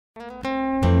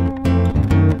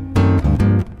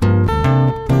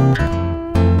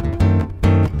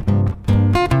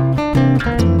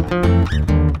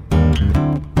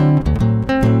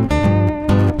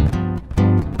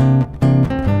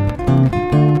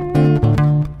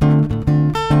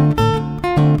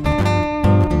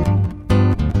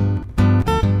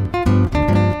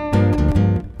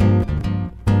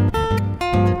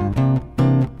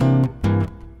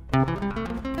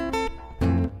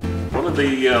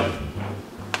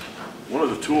One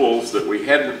of the tools that we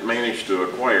hadn't managed to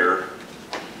acquire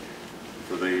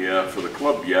for the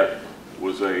club yet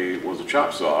was a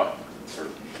chop saw, or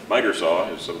miter saw,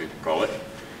 as some people call it.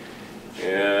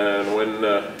 And when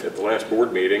at the last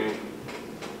board meeting,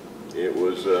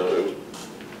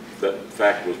 that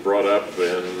fact was brought up,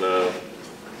 and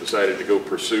decided to go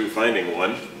pursue finding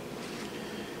one.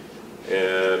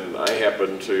 And I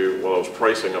happened to, while I was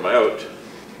pricing them out,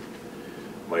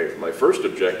 my first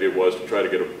objective was to try to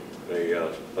get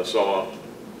a saw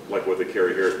like what they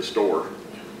carry here at the store.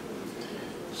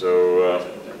 So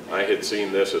I had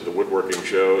seen this at the woodworking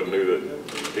show and knew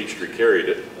that Peachtree carried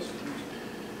it,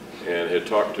 and had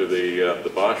talked to the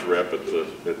Bosch rep at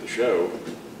the show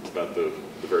about the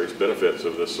various benefits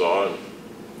of this saw, and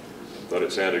thought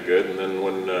it sounded good. And then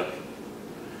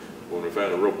when we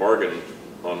found a real bargain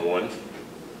on one,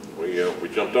 we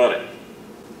jumped on it.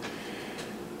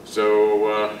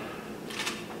 So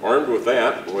armed with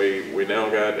that, we now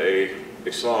got a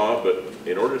saw, but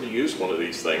in order to use one of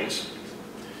these things,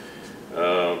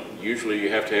 usually you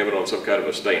have to have it on some kind of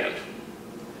a stand.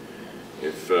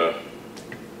 If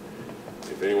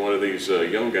any one of these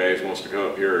young guys wants to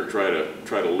come up here and try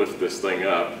to lift this thing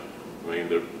up, I mean,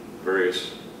 the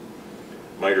various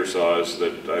miter saws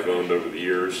that I've owned over the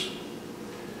years,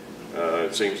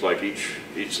 it seems like each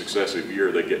successive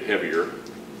year they get heavier,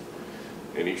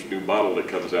 and each new model that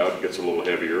comes out gets a little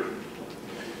heavier.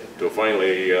 So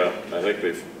finally, I think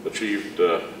they've achieved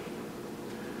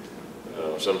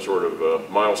some sort of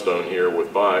milestone here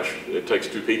with Bosch. It takes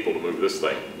 2 people to move this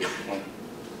thing.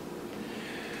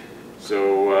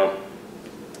 So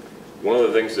one of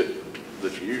the things that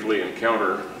you usually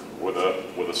encounter with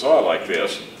a saw like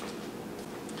this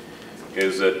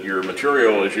is that your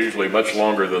material is usually much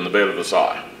longer than the bed of the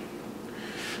saw.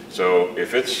 So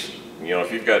if it's,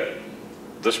 if you've got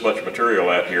this much material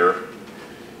out here,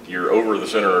 you're over the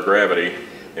center of gravity,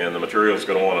 and the material is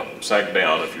going to want to sag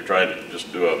down if you're trying to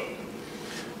just do a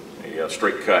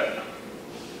straight cut,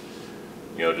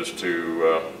 just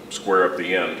to square up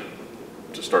the end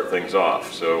to start things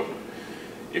off. So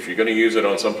if you're going to use it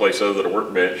on someplace other than a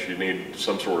workbench, you need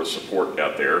some sort of support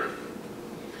out there.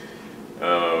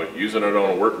 Using it on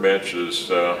a workbench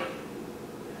is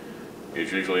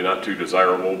usually not too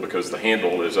desirable because the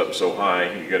handle is up so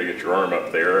high. You got to get your arm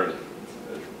up there. And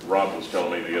as Rob was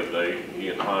telling me the other day, he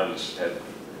and Hans had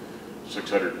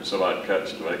 600 and some odd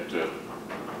cuts to make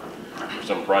for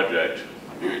some project.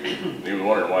 He was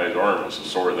wondering why his arm was so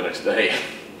sore the next day.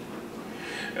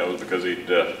 That was because he'd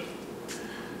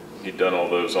done all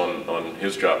those on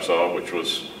his chop saw, which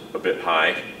was a bit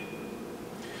high.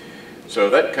 So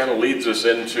that kind of leads us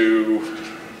into,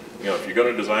 if you're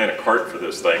going to design a cart for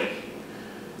this thing,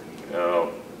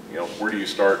 where do you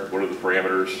start? What are the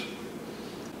parameters?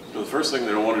 So the first thing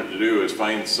that I wanted to do is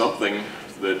find something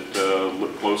that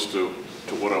looked close to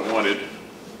what I wanted.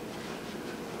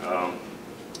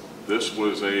 This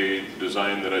was a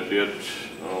design that I did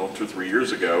 2 or 3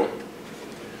 years ago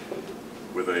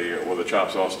with a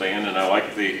chop saw stand, and I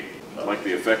liked the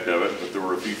effect of it, but there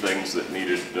were a few things that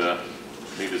needed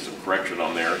some correction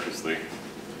on there because the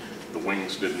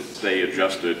wings didn't stay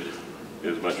adjusted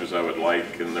as much as I would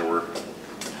like, and there were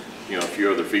a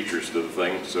few other features to the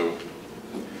thing. So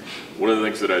one of the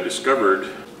things that I discovered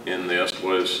in this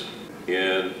was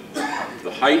in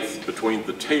the height between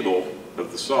the table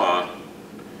of the saw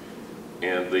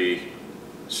and the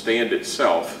stand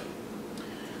itself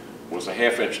was a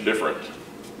 ½ inch different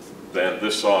than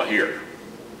this saw here.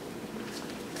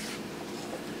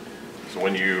 So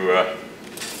when you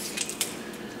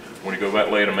go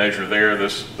back lay to measure there,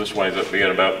 this winds up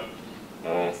being about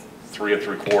 3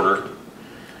 3/4.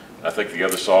 I think the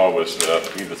other saw was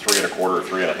either 3 1/4 or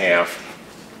 3 1/2.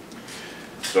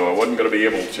 So I wasn't going to be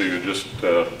able to just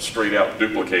straight out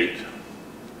duplicate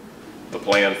the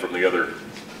plan from the other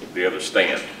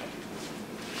stand.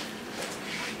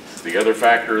 The other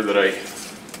factor that I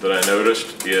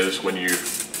noticed is when you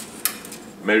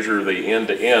measure the end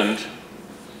to end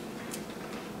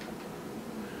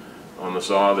on the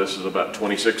saw, this is about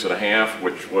 26 1/2,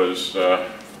 which was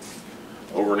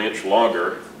over 1 inch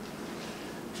longer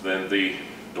than the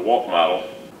DeWalt model.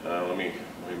 Let me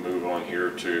move on here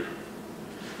to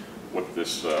what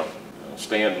this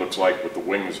stand looks like with the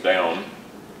wings down.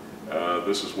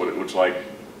 This is what it looks like,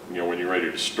 you know, when you're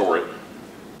ready to store it.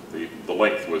 The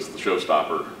length was the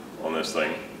showstopper on this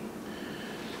thing.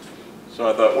 So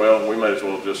I thought, well, we might as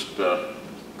well just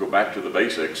go back to the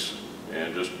basics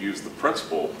and just use the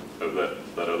principle of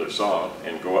that other saw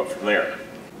and go up from there.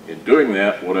 In doing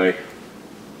that, what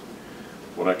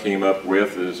I came up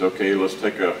with is, okay, let's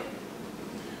take a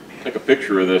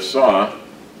picture of this saw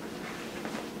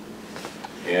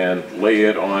and lay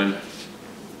it on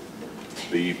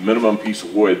the minimum piece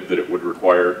of wood that it would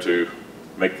require to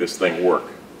make this thing work.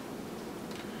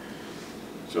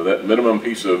 So that minimum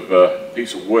piece of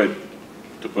wood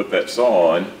to put that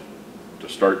saw on to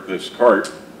start this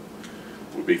cart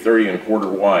would be 30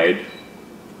 1/4 wide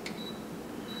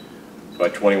by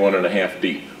 21 1/2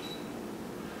 deep.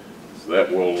 So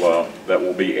that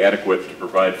will be adequate to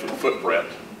provide for the footprint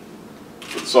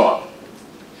for the saw.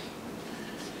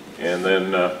 And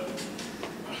then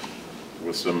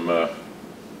with some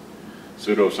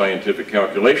pseudo-scientific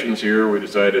calculations here, we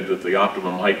decided that the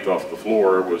optimum height off the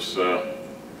floor was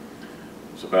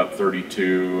about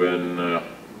 32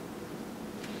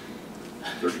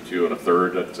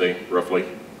 1/3, I'd say, roughly.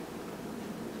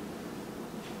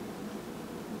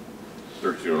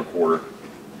 32 1/4.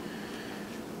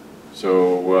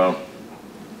 So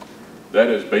that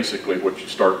is basically what you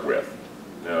start with.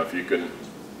 Now, if you can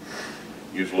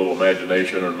use a little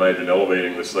imagination and imagine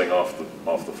elevating this thing off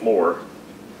the floor,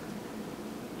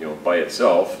 you know, by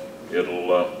itself,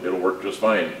 it'll work just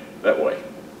fine that way.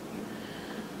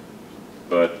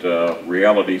 But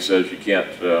reality says you can't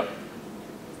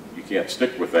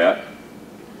stick with that.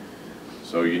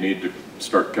 So you need to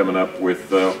start coming up with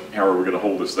how are we going to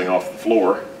hold this thing off the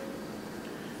floor.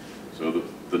 So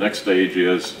the next stage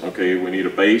is, okay, we need a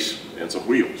base and some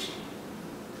wheels.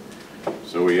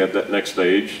 So we had that next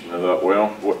stage, and I thought, well,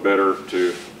 what better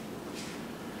to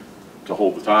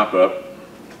hold the top up?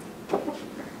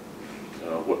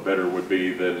 What better would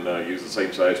be than use the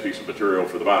same size piece of material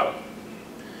for the bottom?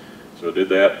 So I did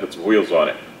that, put some wheels on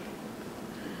it.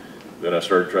 Then I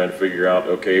started trying to figure out,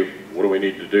 okay, what do we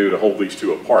need to do to hold these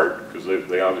two apart? Because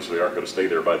they obviously aren't going to stay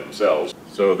there by themselves.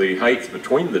 So the height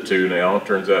between the two now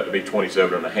turns out to be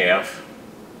 27 1/2.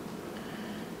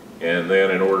 And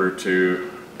then in order to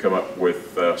come up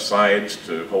with sides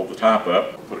to hold the top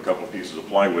up, put a couple of pieces of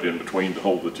plywood in between to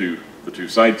hold the two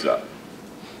sides up.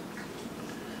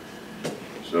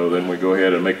 So then we go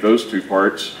ahead and make those two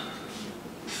parts,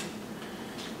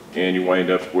 and you wind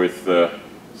up with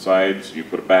sides. You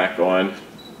put a back on,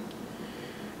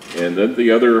 and then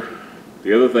the other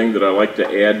thing that I like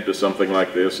to add to something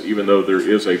like this, even though there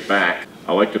is a back,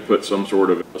 I like to put some sort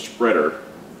of a spreader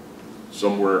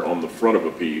somewhere on the front of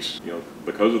a piece. You know,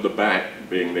 because of the back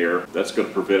being there, that's going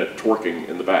to prevent it torquing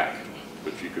in the back,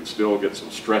 but you can still get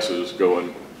some stresses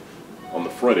going on the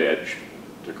front edge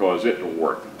to cause it to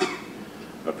work.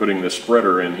 By putting this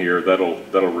spreader in here,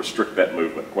 that'll restrict that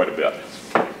movement quite a bit.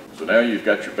 So now you've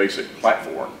got your basic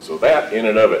platform. So that in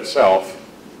and of itself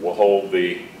will hold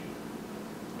the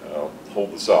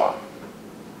saw.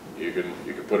 You can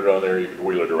put it on there, you can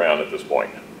wheel it around at this point.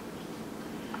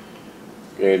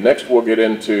 Okay, next we'll get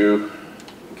into,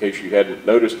 in case you hadn't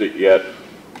noticed it yet,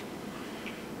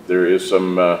 there is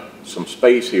some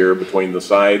space here between the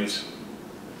sides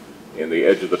and the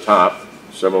edge of the top,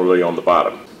 similarly on the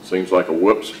bottom. Seems like a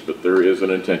whoops, but there is an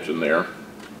intention there.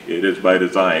 It is by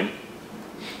design.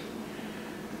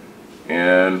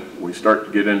 And we start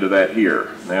to get into that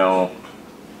here. Now,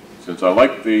 since I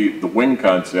like the wing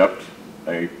concept,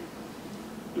 I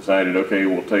decided, okay,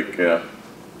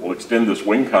 we'll extend this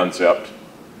wing concept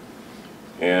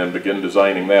and begin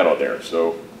designing that on there.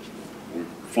 So we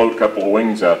float a couple of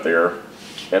wings out there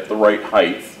at the right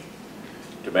height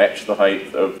to match the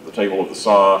height of the table of the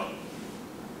saw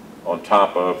on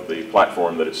top of the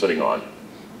platform that it's sitting on.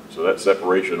 So that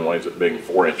separation winds up being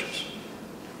 4 inches.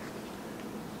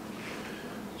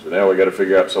 So now we got to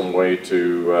figure out some way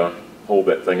to hold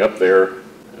that thing up there.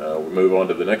 We move on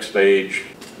to the next stage.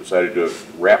 Decided to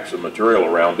wrap some material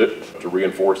around it to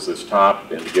reinforce this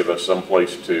top and to give us some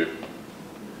place to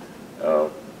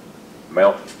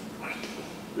mount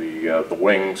the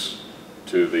wings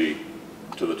to the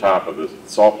top of the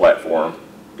saw platform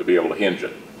to be able to hinge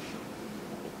it.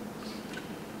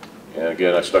 And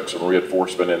again, I stuck some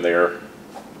reinforcement in there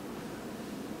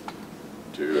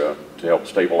to help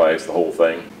stabilize the whole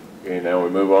thing. Okay, now we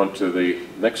move on to the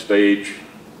next stage,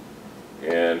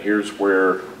 and here's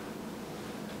where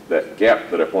that gap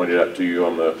that I pointed out to you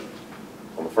on the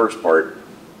first part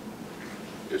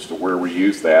is to where we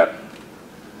use that.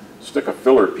 Stick a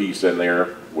filler piece in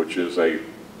there, which is a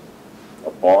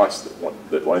boss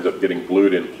that winds up getting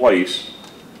glued in place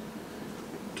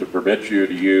to prevent you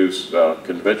to use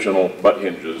conventional butt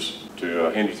hinges to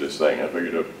hinge this thing. I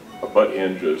figured a butt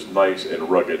hinge is nice and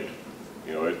rugged.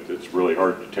 You know, it's really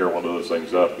hard to tear one of those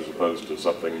things up as opposed to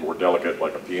something more delicate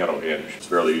like a piano hinge. It's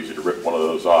fairly easy to rip one of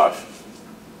those off.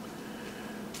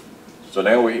 So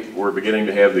now we're beginning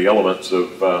to have the elements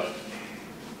of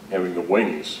having the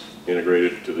wings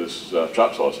integrated to this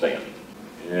chop saw stand.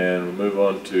 And we move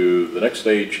on to the next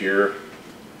stage here.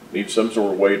 Need some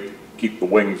sort of way to keep the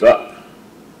wings up.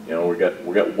 You know, we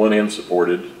got one end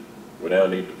supported. We now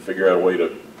need to figure out a way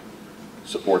to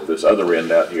support this other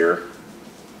end out here.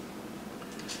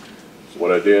 So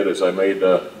what I did is I made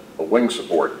a wing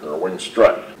support, or a wing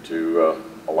strut, to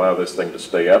allow this thing to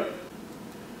stay up.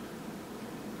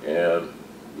 And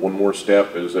one more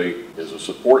step is a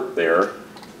support there.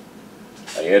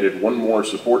 I added one more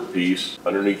support piece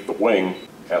underneath the wing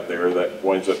out there that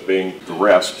winds up being the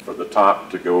rest for the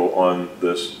top to go on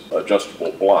this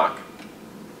adjustable block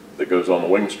that goes on the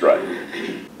wing strut.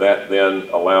 That then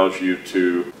allows you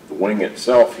to, the wing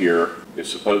itself here is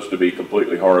supposed to be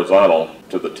completely horizontal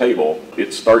to the table.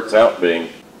 It starts out being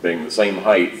the same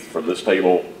height from this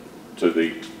table to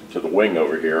the wing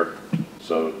over here.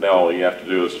 So now all you have to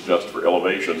do is adjust for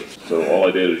elevation. So all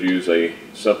I did is use a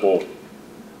simple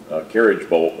carriage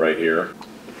bolt right here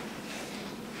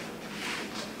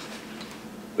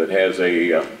that has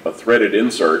a threaded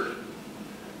insert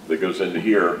that goes into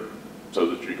here so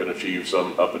that you can achieve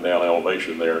some up and down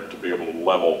elevation there to be able to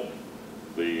level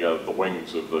the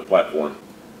wings of the platform.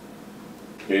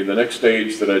 Okay, the next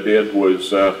stage that I did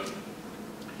was, now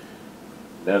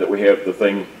that we have the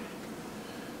thing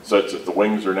such that the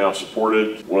wings are now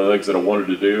supported, one of the things that I wanted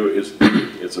to do is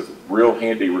it's a real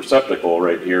handy receptacle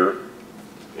right here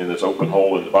in this open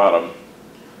hole in the bottom,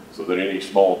 so that any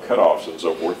small cutoffs and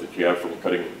so forth that you have from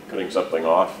cutting something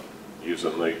off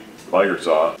using the miter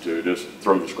saw, to just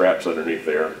throw the scraps underneath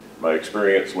there. My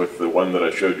experience with the one that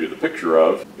I showed you the picture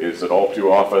of is that all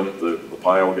too often the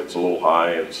pile gets a little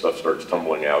high and stuff starts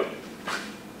tumbling out.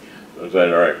 So I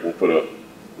said, all right, we'll put a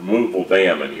removable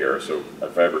dam in here. So I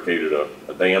fabricated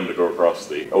a dam to go across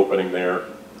the opening there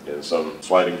and some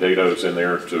sliding dados in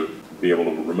there to be able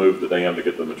to remove the dam to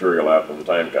get the material out when the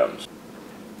time comes.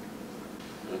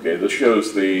 Okay, this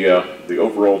shows the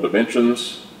overall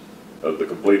dimensions of the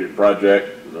completed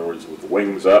project. In other words, with the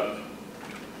wings up,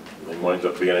 the thing winds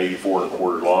up being 84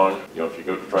 1/4 long. You know, if you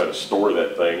go to try to store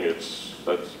that thing, that's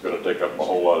going to take up a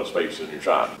whole lot of space in your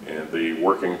shop. And the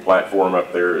working platform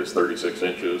up there is 36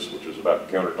 inches, which is about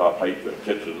countertop height in the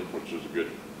kitchen, which is a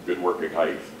good working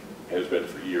height. Has been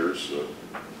for years,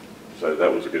 so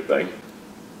that was a good thing.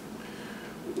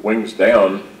 With the wings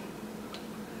down,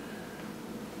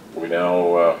 we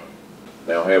now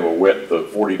have a width of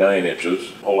 49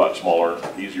 inches, a whole lot smaller,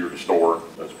 easier to store.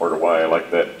 That's part of why I like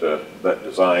that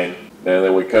design. Now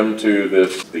then we come to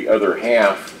the other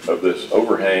half of this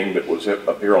overhang that was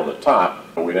up here on the top.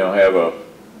 We now have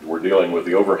we're dealing with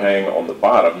the overhang on the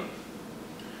bottom.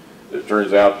 It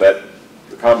turns out that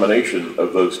the combination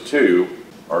of those two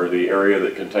are the area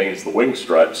that contains the wing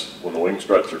struts. When the wing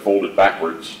struts are folded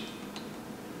backwards,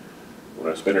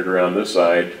 when I spin it around this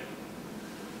side,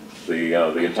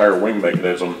 the entire wing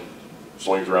mechanism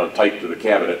swings around tight to the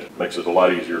cabinet, makes it a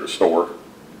lot easier to store.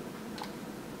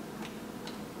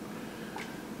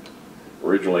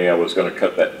 Originally I was going to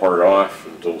cut that part off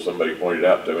until somebody pointed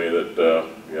out to me that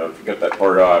you know, if you cut that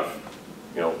part off,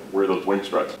 you know, where those wing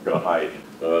struts are going to hide.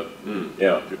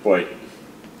 Yeah, good point.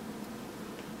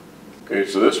 Okay,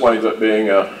 so this winds up being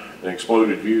an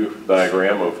exploded view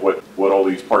diagram of what all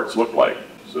these parts look like.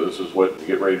 So this is what you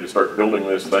get ready to start building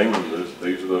this thing, and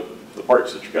these are the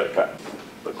parts that you got to cut.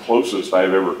 The closest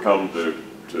I've ever come to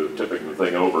tipping the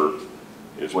thing over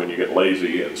is when you get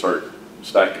lazy and start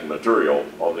stacking material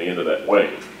on the end of that wing.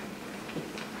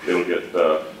 It'll get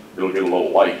a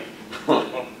little light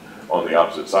on the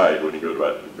opposite side when you go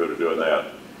to doing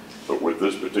that. But with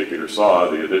this particular saw,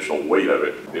 the additional weight of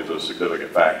it is a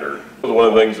significant factor. One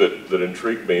of the things that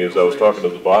intrigued me as I was talking to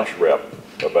the Bosch rep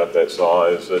about that saw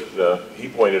is that he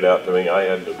pointed out to me, I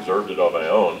hadn't observed it on my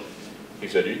own. He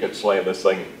said, you can slam this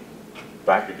thing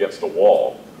back against the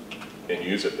wall and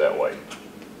use it that way.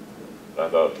 And I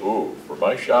thought, ooh, for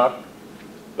my shop,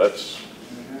 that's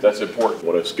important.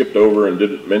 What I skipped over and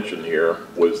didn't mention here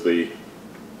was the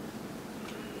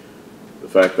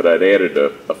fact that I'd added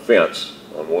a fence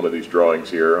on one of these drawings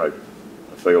here. I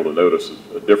failed to notice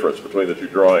a difference between the two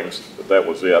drawings, but that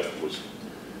was it.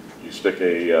 You stick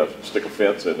a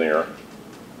fence in there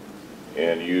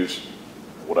and use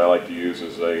what I like to use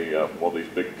is one of these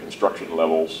big construction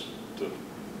levels to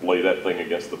lay that thing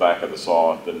against the back of the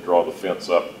saw, then draw the fence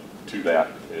up to that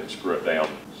and screw it down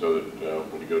so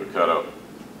that when you go to cut a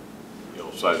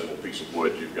sizable piece of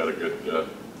wood, you've got a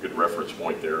good reference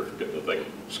point there for getting the thing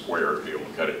square to be able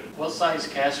to cut it. What size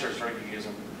casters are you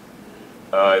using?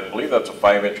 I believe that's a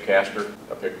 5-inch caster.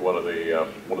 I picked one of the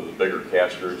bigger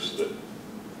casters,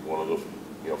 one of the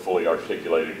fully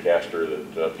articulated caster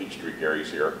that Peachtree carries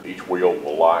here. Each wheel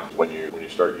will lock when you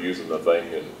start using the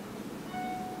thing and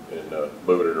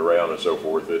moving it around and so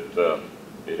forth. It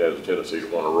has a tendency to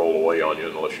want to roll away on you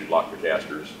unless you lock the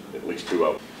casters, at least 2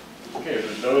 of them. Okay, if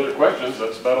there's no other questions,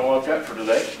 that's about all I've got for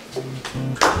today.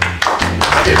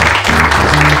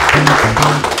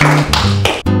 Thank you.